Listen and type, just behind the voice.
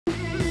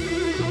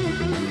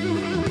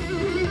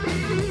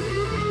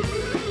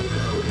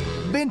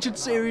vintage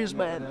series,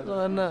 man.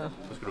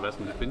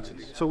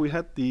 So we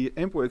had the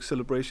Ampworx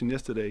celebration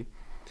yesterday,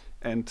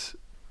 and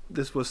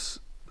this was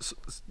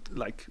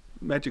like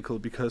magical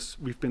because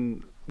we've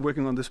been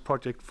working on this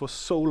project for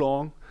so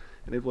long,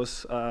 and it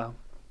was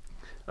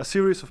a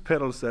series of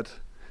pedals that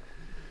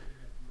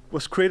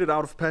was created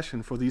out of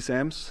passion for these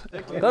amps.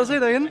 Lad os se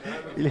derinde.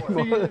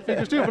 Fik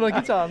du styr på noget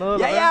guitar? Noget,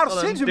 ja, er du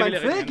sindssygt, man.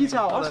 Fede guitar.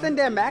 Også den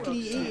der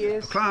mærkelige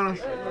ES. Klar, Anders?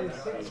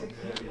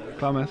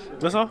 Klar, Mads?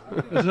 Hvad så?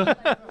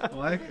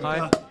 Hej.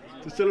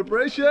 The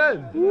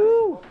celebration!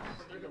 Woo!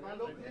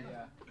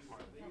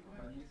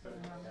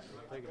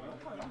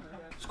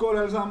 Skål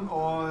alle sammen,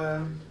 og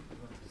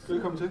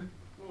velkommen til.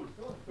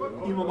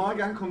 I må meget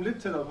gerne komme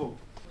lidt tættere på.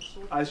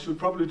 I should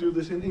probably do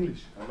this in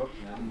English.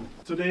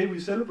 Today we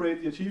celebrate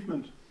the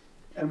achievement,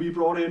 and we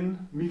brought in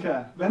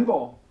Mika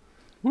Vanborg.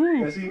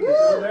 As he is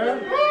there.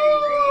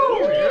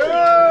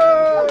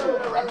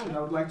 And I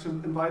would like to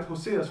invite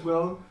Jose as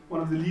well,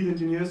 one of the lead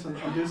engineers on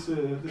this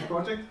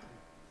project.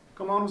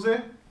 Come on,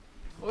 Jose.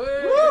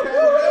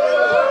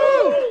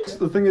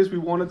 The thing is, we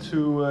wanted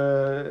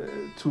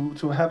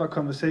to have a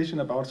conversation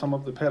about some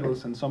of the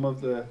pedals and some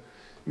of the,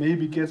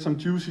 maybe get some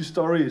juicy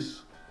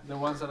stories. The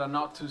ones that are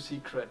not too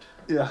secret.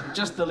 Yeah.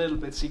 Just a little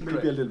bit secret.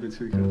 Maybe a little bit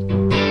secret.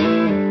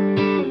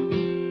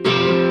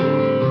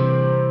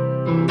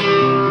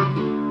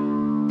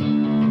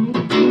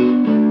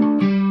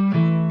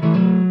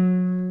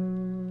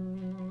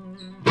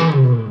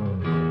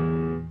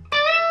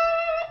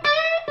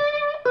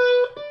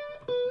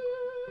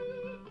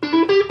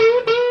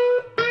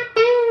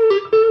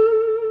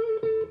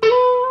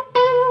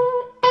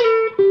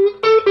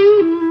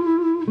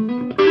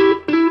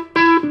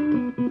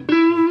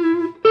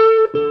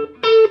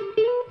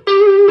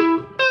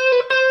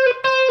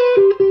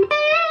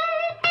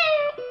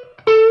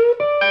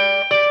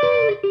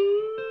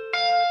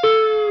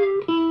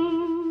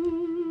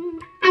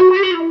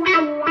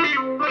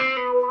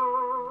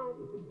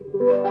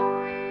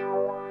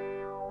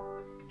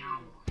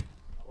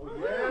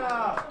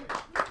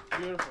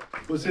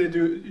 Jose,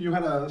 you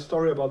had a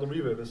story about the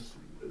reverb.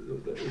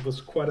 It was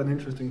quite an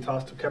interesting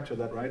task to capture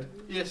that, right?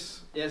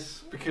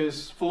 Yes,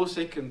 because 4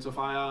 seconds of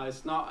IR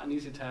is not an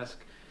easy task.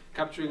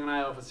 Capturing an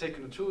IR of a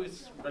second or two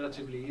is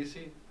relatively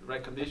easy,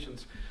 right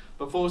conditions.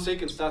 But 4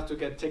 seconds starts to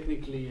get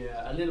technically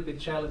a little bit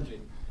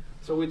challenging.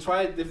 So we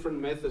tried different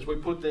methods. We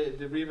put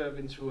the reverb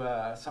into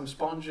some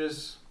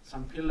sponges,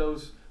 some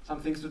pillows, some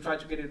things to try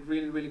to get it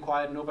really, really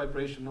quiet, no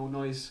vibration, no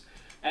noise.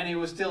 And it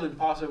was still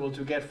impossible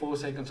to get 4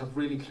 seconds of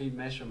really clean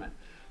measurement.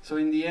 So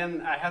in the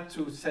end, I had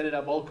to set it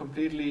up all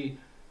completely,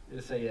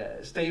 let's say,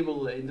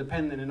 stable,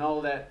 independent and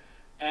all that.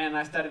 And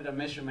I started a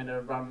measurement at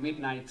around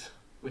midnight,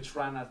 which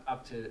ran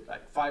up to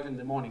like 5 in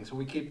the morning. So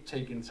we keep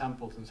taking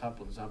samples and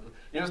samples and samples.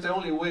 It was the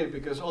only way,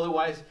 because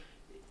otherwise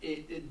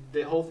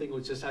the whole thing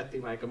was just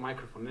acting like a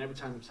microphone. And every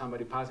time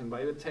somebody passing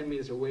by, even 10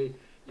 meters away,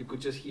 you could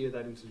just hear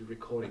that into the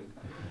recording.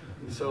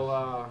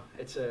 So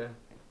it's a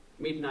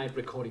midnight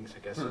recordings, I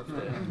guess, of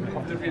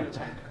the real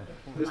time.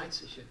 The night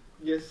session.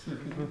 Yes.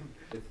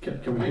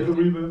 Can we hear the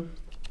reverb?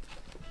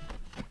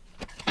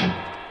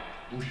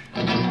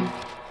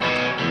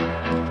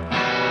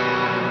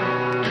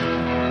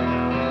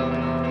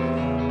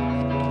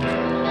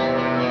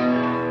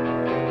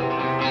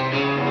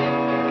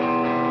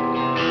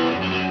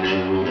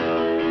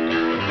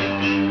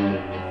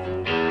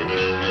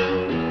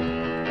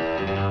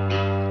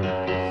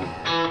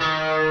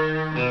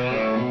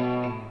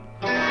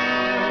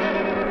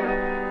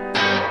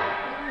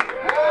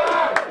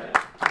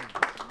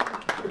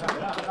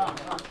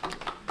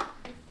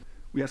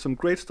 We had some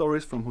great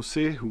stories from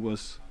Jose, who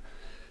was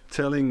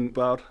telling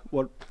about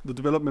what the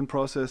development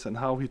process and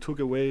how he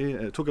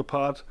took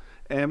apart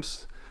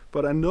amps.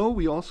 But I know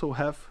we also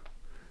have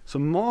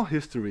some more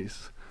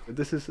histories.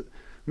 This is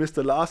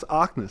Mr. Lars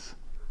Arknes.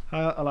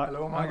 Hi,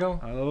 hello, Michael.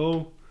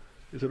 Hello.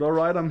 Is it all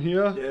right? I'm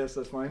here. Yes,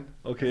 that's fine.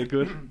 Okay,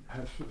 good. I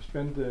have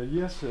spent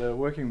years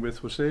working with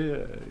Jose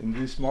in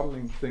these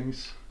modeling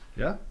things.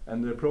 Yeah.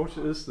 And the approach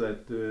is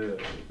that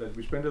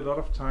we spend a lot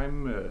of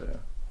time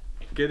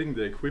getting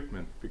the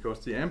equipment,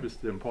 because the amp is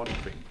the important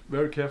thing.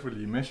 Very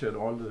carefully measured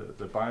all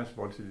the bias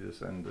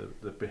voltages and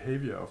the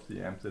behavior of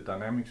the amp, the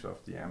dynamics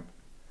of the amp.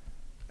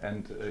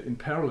 And in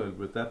parallel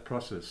with that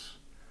process,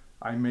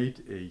 I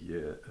made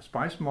a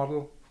SPICE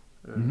model,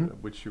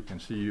 which you can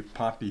see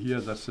partly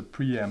here. That's the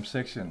preamp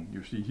section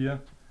you see here.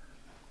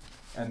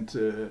 And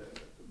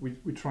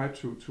we tried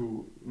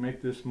to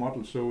make this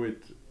model so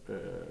it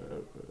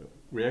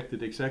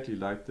reacted exactly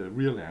like the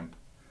real amp.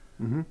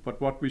 But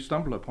what we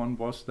stumbled upon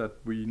was that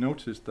we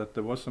noticed that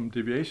there was some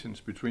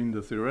deviations between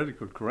the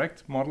theoretical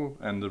correct model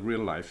and the real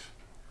life.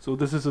 So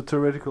this is a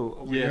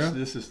theoretical. Yes,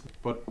 this is.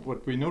 But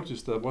what we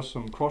noticed, there was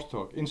some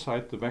crosstalk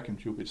inside the vacuum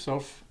tube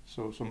itself.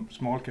 So some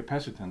small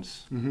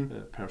capacitance,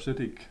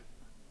 parasitic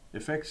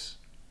effects.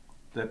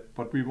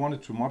 But we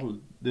wanted to model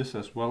this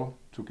as well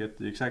to get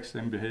the exact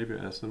same behavior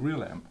as the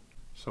real amp.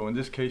 So in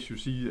this case, you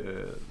see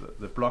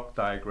the block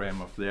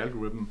diagram of the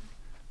algorithm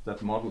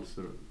that models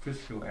the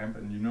physical amp,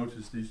 and you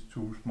notice these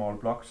two small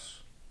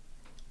blocks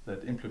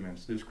that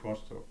implements this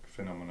crosstalk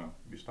phenomena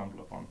we stumble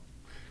upon.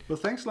 Well,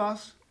 thanks,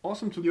 Lars.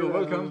 Awesome to You're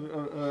welcome.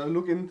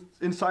 Look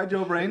inside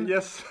your brain.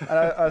 Yes.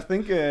 I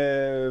think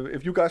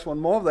if you guys want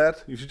more of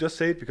that, you should just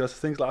say it, because I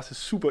think Lars is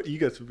super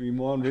eager to be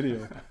more on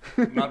video.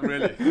 Not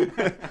really.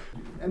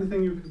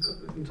 Anything you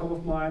can top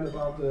of mind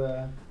about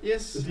the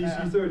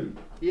DC30?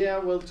 Yeah,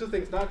 well, two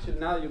things.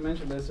 Now you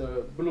mentioned there's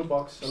a blue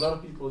box. A lot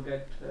of people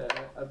get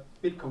a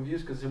bit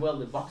confused because, well,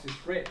 the box is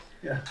red.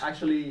 Yeah.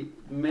 Actually,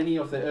 many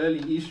of the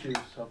early issues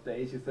of the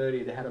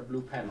AC30, they had a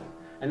blue panel.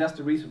 And that's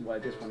the reason why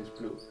this one is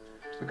blue.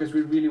 Because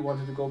we really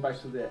wanted to go back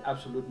to the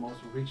absolute most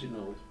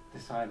original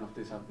design of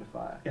this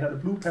amplifier. It had a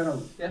blue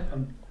panel. Yeah.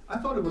 I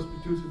thought it was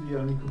due to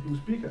the blue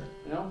speaker.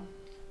 No?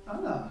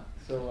 Ah.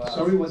 So,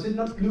 Sorry, was it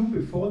not blue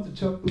before the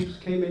top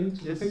boost came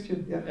into Yes. the picture?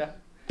 Yeah.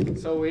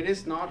 So it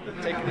is not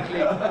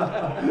technically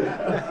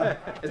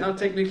it's not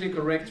technically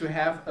correct to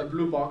have a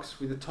blue box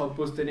with a top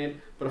boost in it,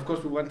 but of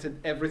course we wanted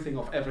everything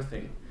of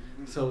everything.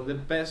 So the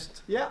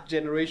best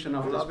generation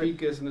of the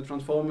speakers and the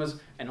transformers,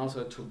 and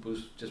also a tube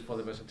boost just for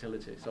the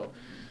versatility. So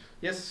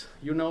yes,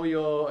 you know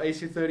your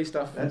AC30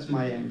 stuff. That's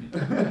my amp.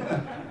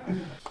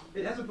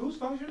 It has a boost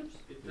function?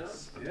 It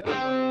does.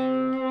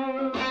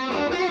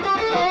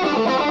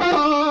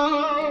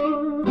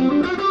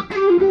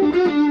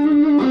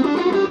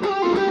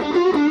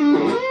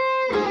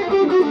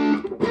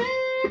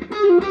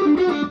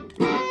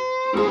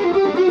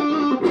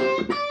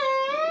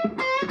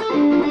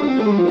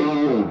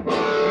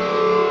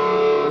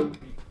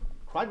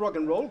 Quite rock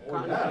and roll.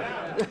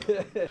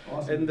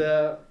 Awesome.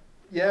 And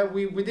yeah,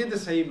 we did the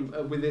same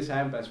with this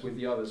amp as with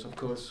the others, of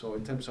course. So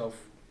in terms of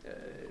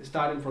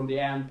starting from the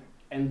amp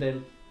and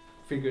then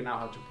figuring out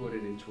how to put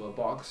it into a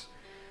box.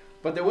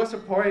 But there was a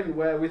point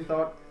where we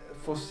thought,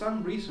 for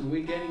some reason,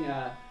 we're getting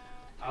a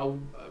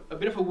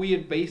bit of a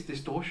weird bass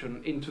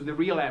distortion into the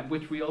real amp,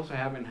 which we also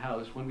have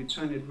in-house when we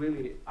turn it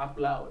really up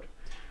loud.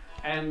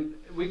 And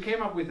we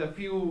came up with a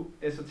few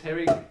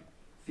esoteric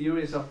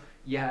theories of,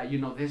 yeah, you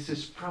know, this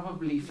is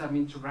probably some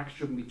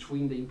interaction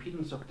between the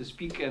impedance of the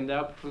speaker and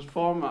the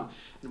transformer.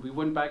 And we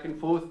went back and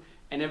forth,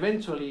 and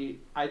eventually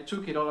I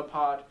took it all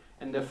apart,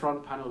 and the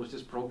front panel was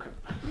just broken.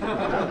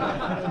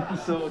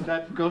 So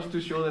that goes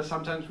to show that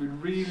sometimes we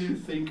really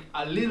think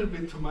a little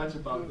bit too much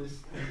about this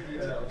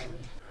detail.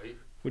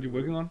 What are you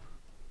working on?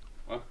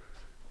 What?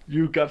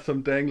 You got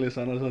some danglers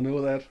on us, I know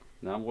that.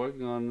 Now I'm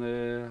working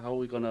on how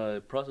we're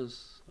gonna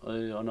process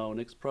on our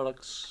next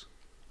products.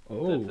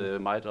 Oh. That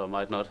might or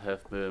might not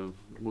have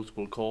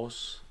multiple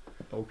cores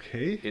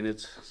Okay. in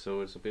it.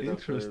 So it's a bit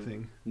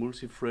Interesting. of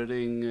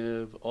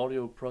multi-threading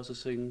audio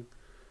processing.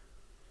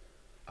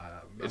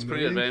 It's I'm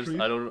pretty really advanced.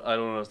 intrigued. I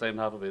don't understand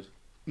half of it.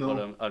 No.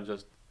 But I'm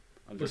just.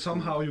 But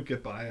somehow you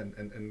get by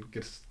and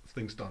get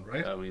things done,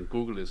 right? I mean,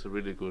 Google is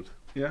really good.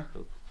 Yeah.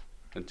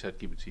 And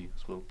ChatGPT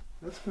as well.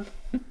 That's good.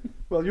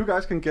 Well, you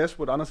guys can guess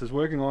what Anders is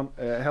working on.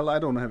 Hell, I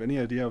don't have any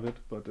idea of it,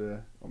 but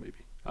or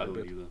maybe I a don't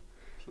bit. either.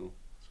 So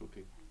it's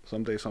okay.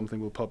 Someday something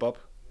will pop up.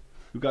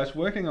 You guys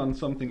working on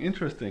something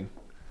interesting?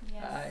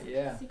 Yes.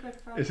 Yeah. Secret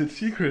Is it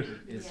secret?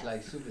 It's Yes.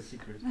 like super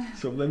secret.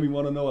 So then we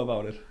want to know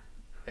about it.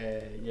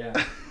 Yeah.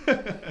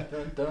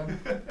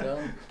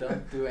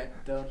 don't do it.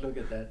 Don't look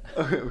at that.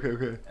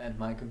 Okay. And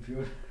my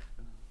computer.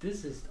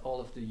 This is all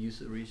of the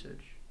user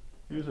research.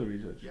 User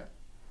research. Yeah.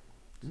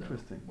 So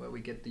Interesting. where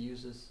we get the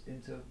users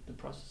into the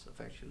process of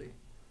actually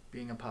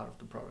being a part of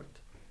the product.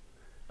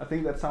 I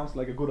think that sounds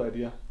like a good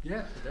idea.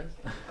 Yeah, it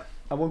does.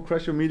 I won't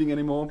crash your meeting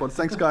anymore, but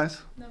thanks,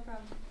 guys. No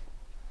problem.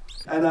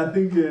 And I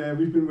think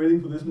we've been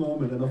waiting for this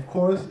moment, and of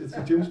course it's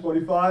the Jim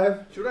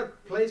 45. Should I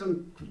play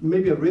some,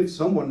 maybe a riff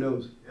someone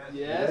knows?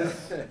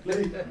 Yes.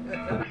 Play.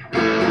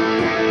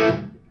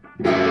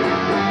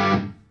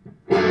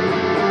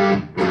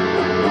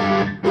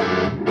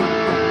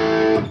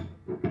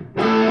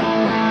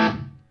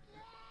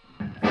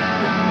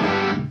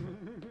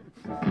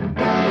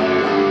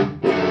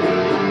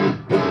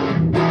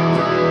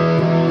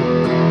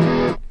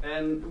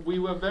 And we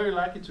were very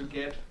lucky to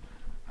get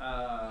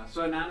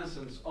Søren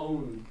Andersen's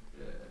own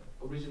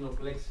original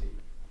Plexi.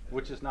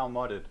 Which is now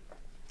modded.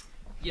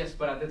 Yes,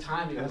 but at the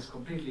time it was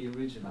completely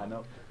original. I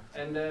know.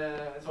 And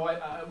so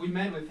we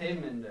met with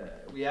him and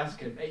we asked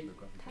him, hey,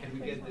 can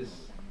we get this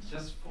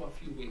just for a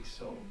few weeks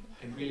so we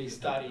can really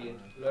study it,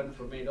 learn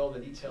from it, all the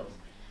details.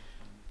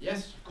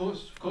 Yes, of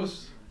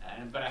course.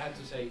 But I had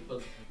to say,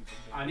 look,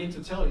 I need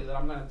to tell you that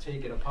I'm going to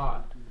take it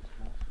apart.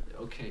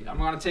 Okay, I'm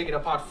going to take it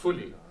apart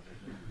fully.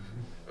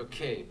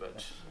 Okay,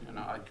 but you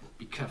know, I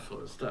be careful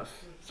and stuff.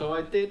 So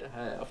I did.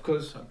 Of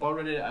course, I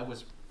borrowed it. I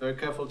was very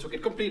careful. Took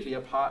it completely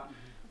apart.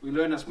 We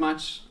learned as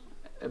much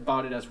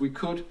about it as we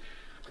could.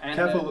 And,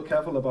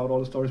 Careful about all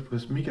the stories,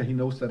 because Mika, he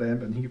knows that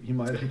amp and he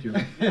might hit you.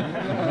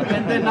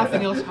 and then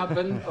nothing else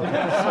happened.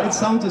 It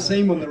sounds the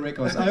same on the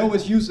records. I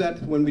always use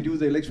that when we do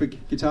the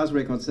electric guitars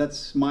records.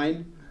 That's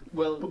mine.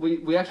 Well,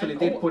 we actually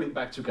did put it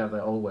back together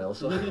all well.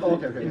 So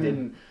Okay. it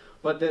didn't.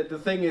 But the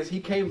thing is, he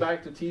came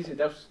back to TC,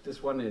 that's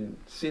this one in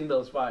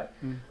Sindelsvej,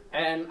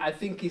 and I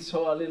think he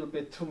saw a little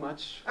bit too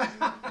much.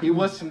 He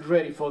wasn't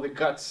ready for the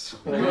guts.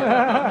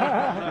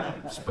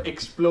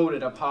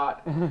 Exploded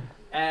apart.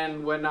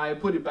 And when I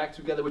put it back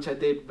together, which I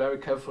did very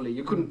carefully,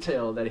 you couldn't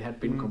tell that it had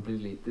been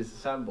completely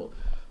disassembled.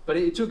 But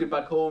it took it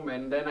back home,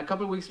 and then a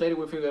couple of weeks later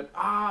we figured,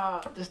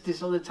 there's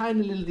this other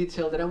tiny little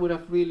detail that I would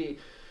have really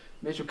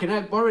measured. Can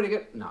I borrow it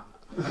again? No.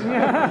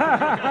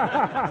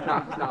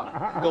 No,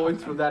 going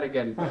through that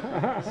again.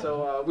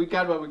 So we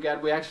got what we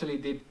got. We actually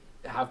did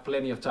have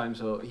plenty of time,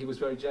 so he was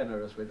very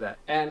generous with that.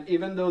 And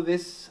even though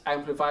this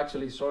amplifier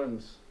actually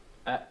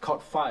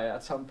caught fire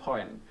at some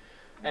point,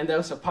 and there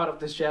was a part of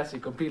this chassis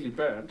completely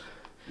burned,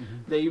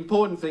 the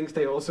important things,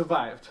 they all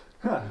survived.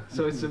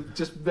 So it's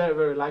just very,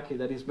 very lucky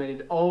that he's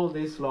made it all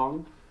this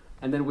long,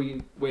 and then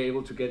we were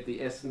able to get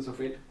the essence of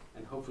it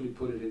and hopefully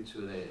put it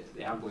into the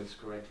Ampworx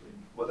correctly.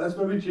 Well, that's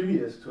very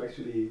genius to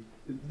actually.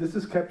 This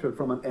is captured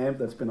from an amp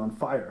that's been on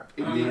fire.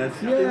 Indeed.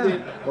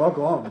 Yeah. Rock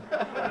on.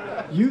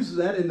 Use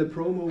that in the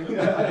promo.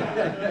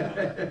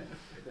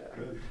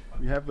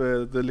 We have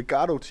the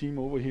legato team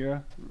over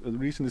here. The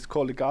reason it's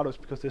called legato is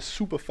because they're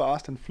super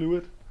fast and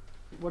fluid.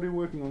 What are you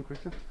working on,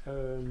 Christian?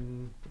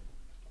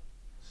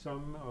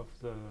 Some of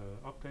the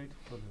update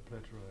for the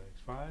Pletura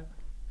X5.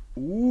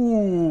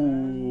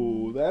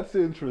 Ooh, that's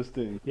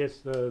interesting. Yes,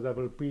 there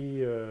will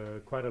be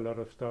quite a lot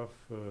of stuff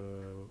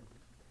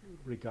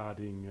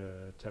regarding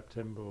tap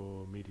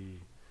tempo,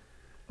 MIDI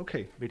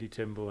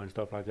tempo and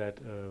stuff like that.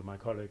 My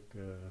colleague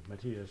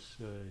Matthias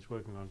is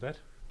working on that.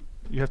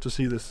 You have to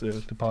see this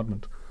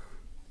department.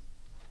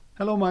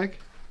 Hello, Mike.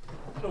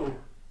 Hello.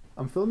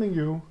 I'm filming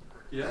you.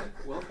 Yeah,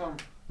 welcome.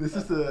 This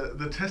is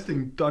the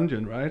testing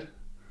dungeon, right?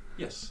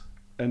 Yes.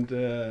 And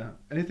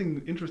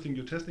anything interesting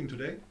you're testing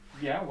today?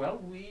 Yeah, well,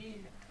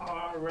 we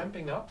are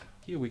ramping up.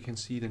 Here we can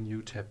see the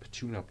new tap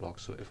tuner block.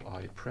 So if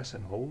I press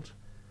and hold,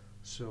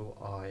 so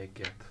I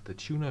get the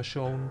tuner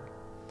shown.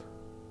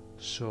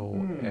 So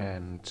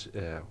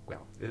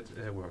well,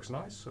 it works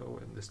nice. So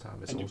and this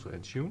time it's also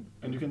in tune.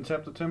 And you can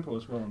tap the tempo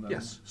as well on that.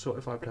 Yes. So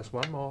if I press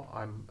one more,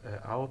 I'm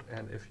out.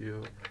 And if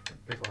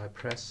I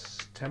press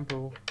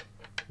tempo,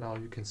 now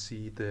you can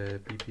see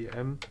the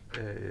BPM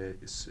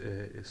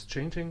is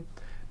changing.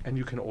 And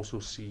you can also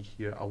see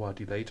here our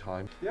delay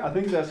time. Yeah, I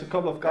think there's a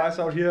couple of guys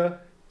out here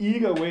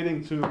eager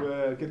waiting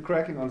to get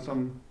cracking on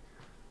some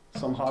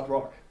hard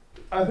rock.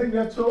 I think we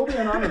have Toby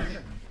and Anders.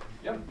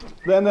 Yep.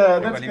 Then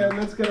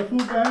let's get a full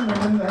band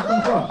and then have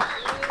some fun.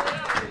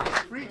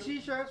 Free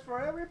t-shirts for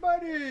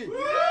everybody!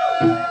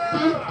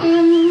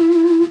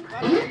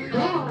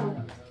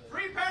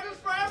 Free pedals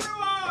for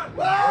everyone!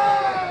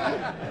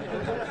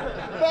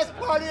 Best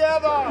party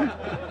ever!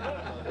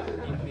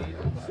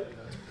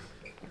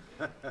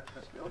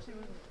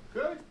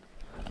 Good.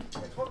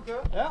 Jeg tror du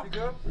kører. Ja. Vi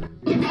kører.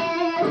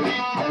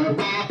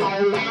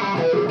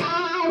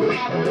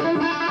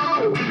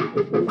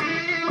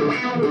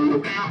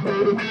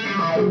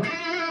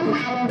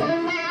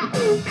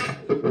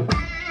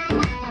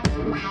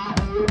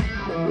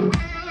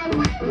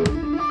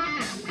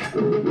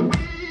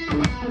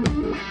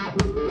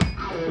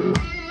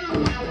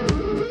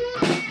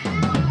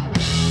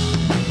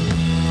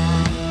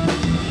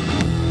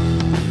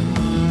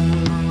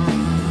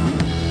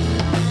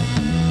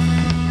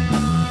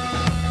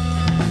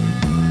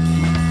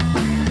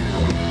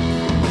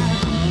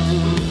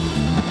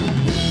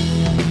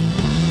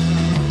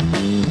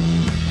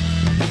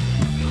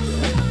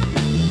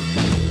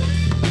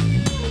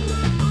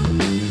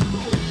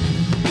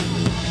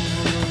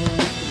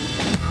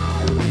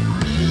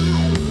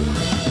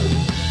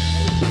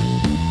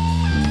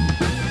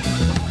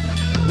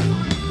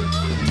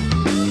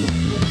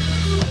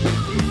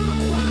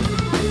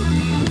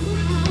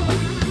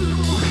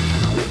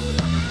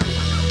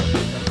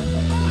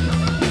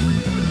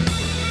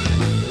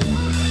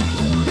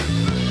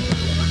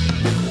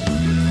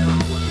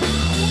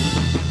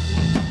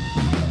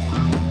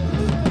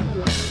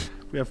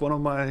 We have one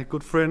of my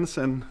good friends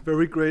and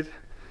very great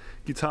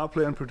guitar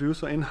player and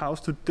producer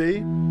in-house today.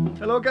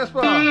 Hello,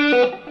 Kasper!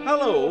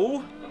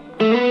 Hello.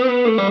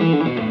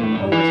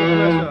 Always a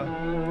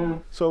pleasure.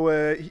 So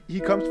he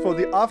comes for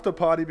the after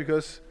party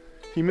because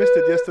he missed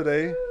it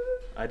yesterday.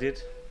 I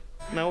did.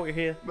 Now we're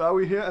here. Now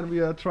we're here and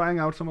we are trying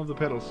out some of the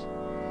pedals.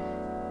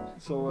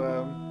 So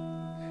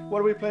what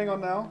are we playing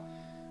on now?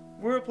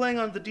 We're playing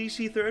on the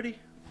DC30,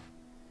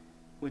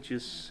 which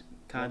is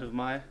kind of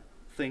my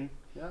thing.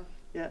 Yeah.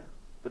 Yeah,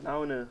 but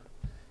now in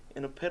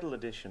a pedal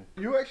edition.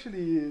 You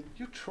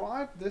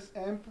tried this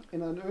amp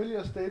in an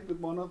earlier state with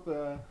one of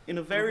the... In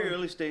a very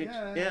early stage.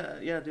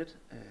 Yeah. I did.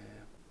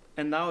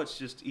 And now it's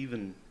just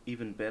even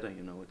better,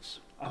 you know.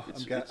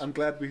 I'm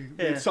glad we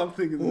made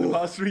something in the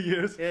last 3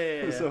 years.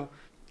 Yeah. So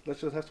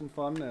let's just have some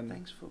fun and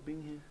thanks for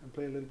being here and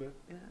play a little bit.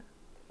 Yeah.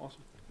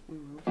 Awesome.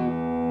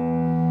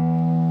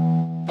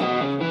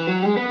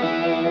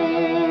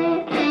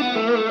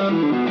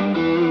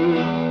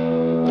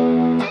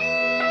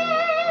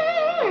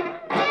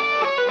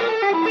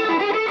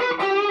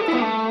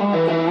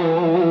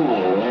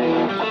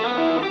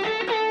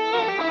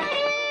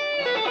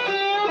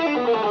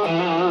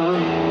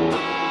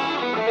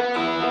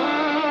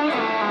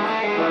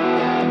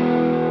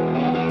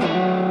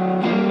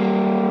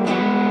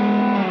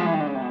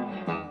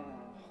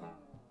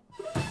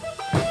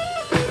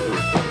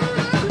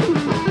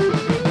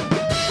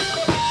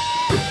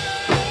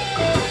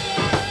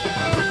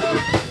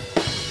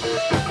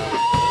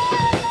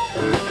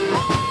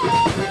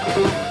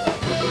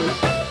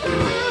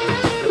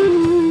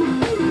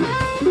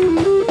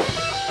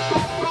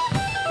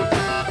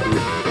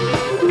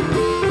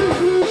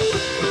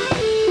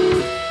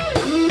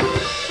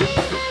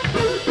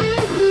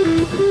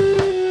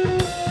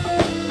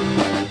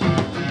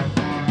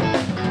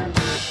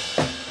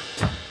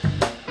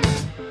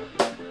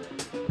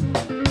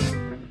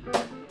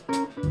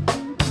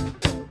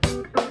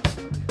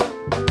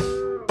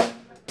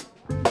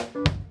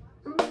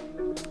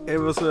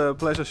 a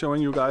pleasure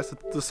showing you guys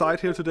the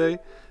site here today.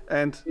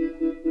 And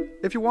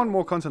if you want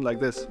more content like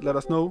this, let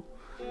us know.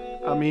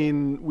 I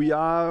mean, we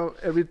are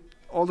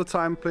all the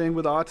time playing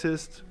with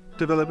artists,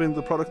 developing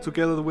the product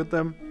together with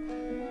them.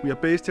 We are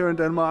based here in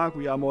Denmark.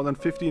 We are more than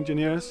 50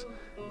 engineers,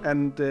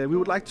 and we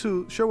would like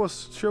to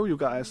show you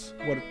guys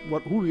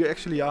who we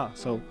actually are.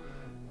 So,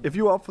 if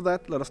you're up for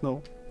that, let us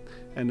know,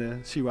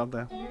 and see you out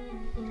there.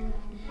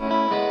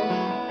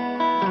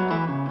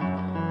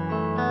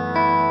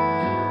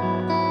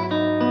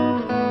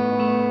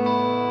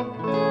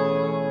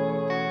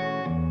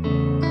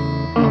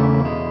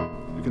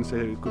 You can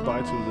say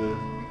goodbye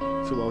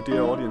to our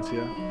dear audience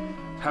here.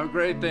 Have a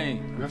great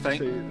day. You have to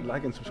say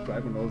like and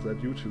subscribe and all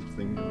that YouTube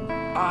thing.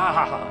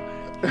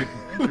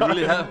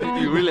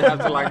 You really have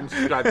to like and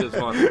subscribe this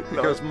one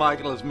because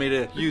Michael has made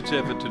a huge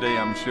effort today,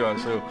 I'm sure.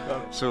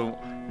 So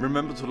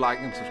remember to like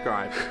and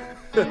subscribe.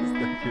 Yes,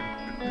 thank you.